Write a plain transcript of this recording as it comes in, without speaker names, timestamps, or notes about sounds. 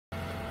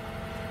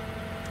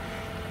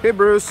Hey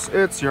Bruce,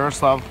 it's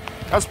Yaroslav.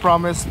 As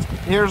promised,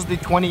 here's the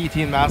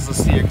 2018 Mazda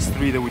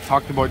CX-3 that we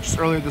talked about just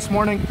earlier this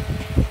morning.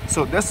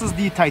 So this is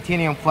the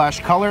titanium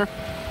flash color.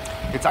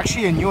 It's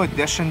actually a new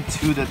addition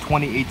to the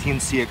 2018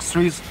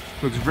 CX-3s.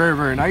 Looks very,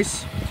 very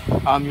nice.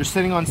 You're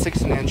sitting on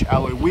 16-inch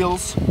alloy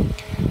wheels.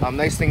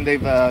 Nice thing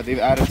they've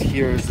added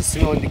here is the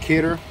signal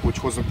indicator,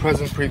 which was a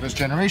present previous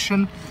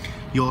generation.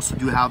 You also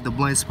do have the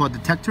blind spot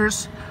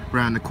detectors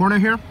around the corner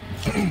here.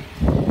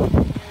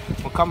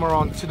 We'll come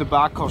around to the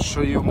back, I'll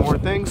show you more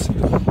things.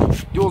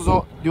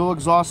 Dual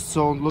exhaust,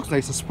 so it looks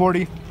nice and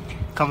sporty.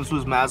 Comes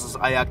with Mazda's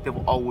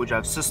iActive all-wheel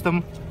drive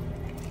system.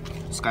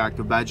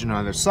 SkyActiv badge on the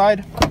other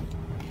side.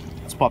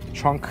 Let's pop the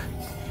trunk.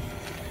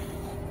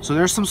 So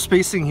there's some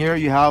spacing here.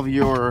 You have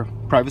your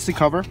privacy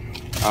cover.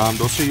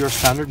 Those are your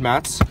standard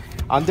mats.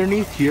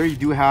 Underneath here you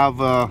do have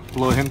a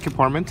little hinge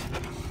compartment,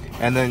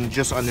 and then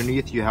just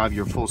underneath you have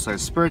your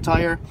full-size spare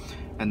tire,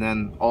 and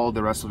then all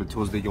the rest of the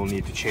tools that you'll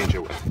need to change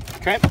it with.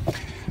 Okay,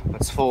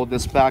 let's fold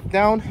this back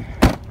down.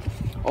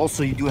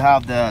 Also, you do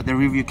have the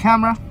rear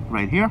camera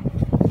right here.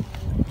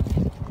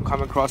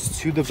 Come across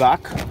to the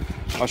back.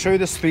 I'll show you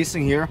the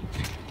spacing here.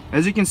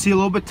 As you can see, a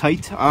little bit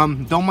tight.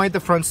 Don't mind the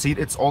front seat,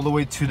 it's all the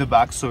way to the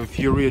back, so if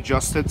you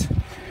readjust it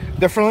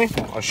differently,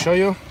 I'll show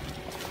you.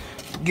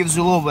 It gives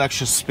you a little bit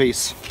extra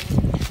space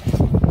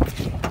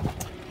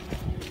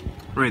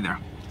right there.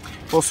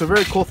 Also,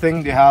 very cool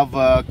thing, they have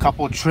a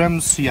couple of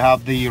trims. You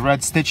have the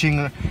red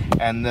stitching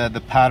and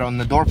the pad on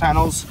the door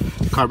panels,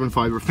 carbon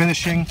fiber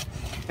finishing.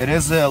 It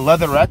is a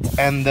leatherette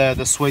and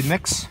the suede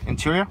mix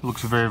interior.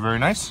 Looks very, very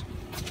nice.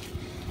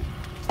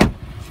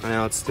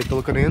 Now let's take a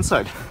look at the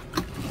inside.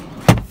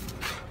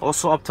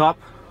 Also up top,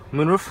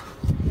 moonroof.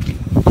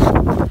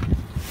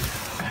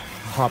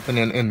 Hopping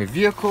in the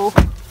vehicle.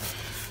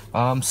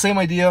 Same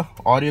idea,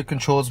 audio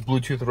controls,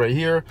 Bluetooth right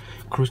here,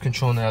 cruise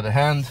control on the other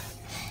hand.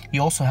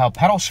 You also have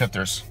paddle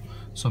shifters,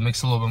 so it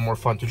makes it a little bit more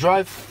fun to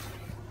drive.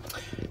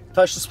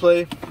 Touch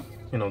display,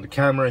 you know, the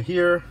camera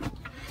here.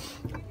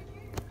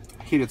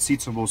 Heated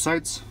seats on both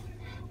sides,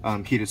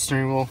 heated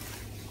steering wheel,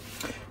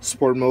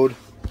 sport mode,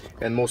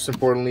 and most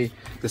importantly,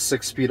 the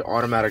 6-speed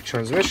automatic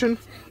transmission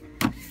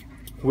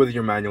with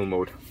your manual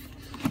mode.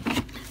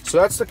 So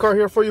that's the car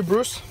here for you,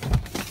 Bruce.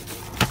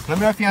 Let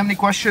me know if you have any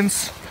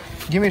questions.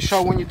 Give me a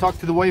shout when you talk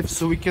to the wife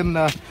so we can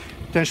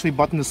potentially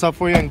button this up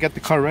for you and get the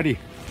car ready.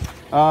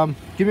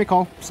 Give me a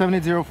call,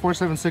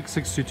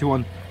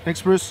 780-476-6221.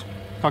 Thanks, Bruce.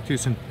 Talk to you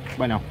soon.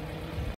 Bye now.